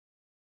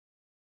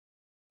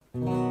We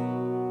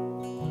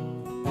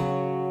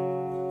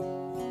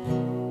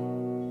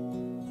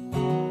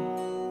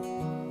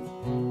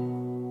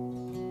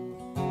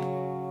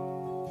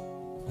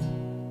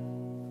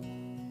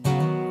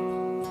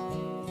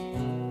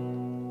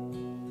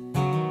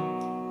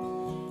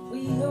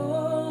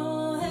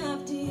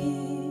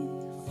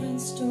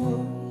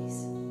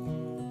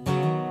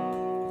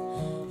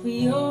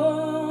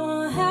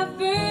all have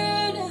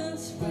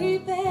burdens we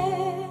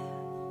bear,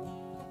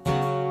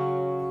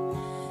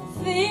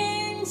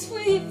 things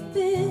we've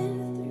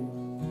been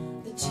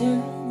through that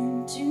turn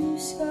into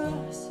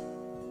scars,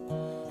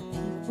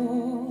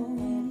 people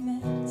we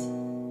met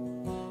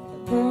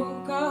that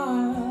broke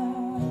our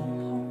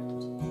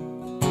heart.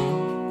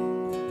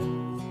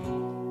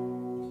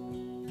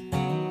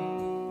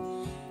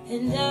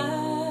 And I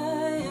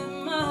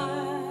am my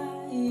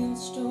own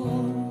story.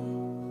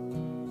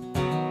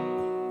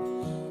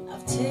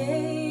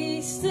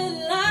 Taste the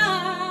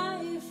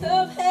life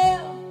of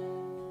hell.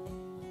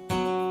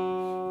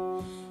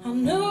 I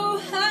know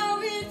how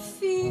it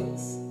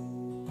feels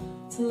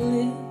to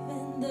live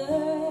in the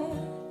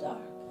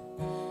dark.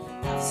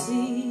 I've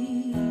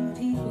seen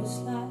people's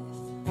life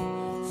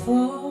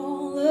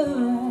fall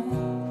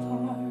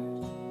apart.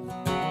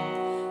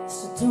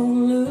 So don't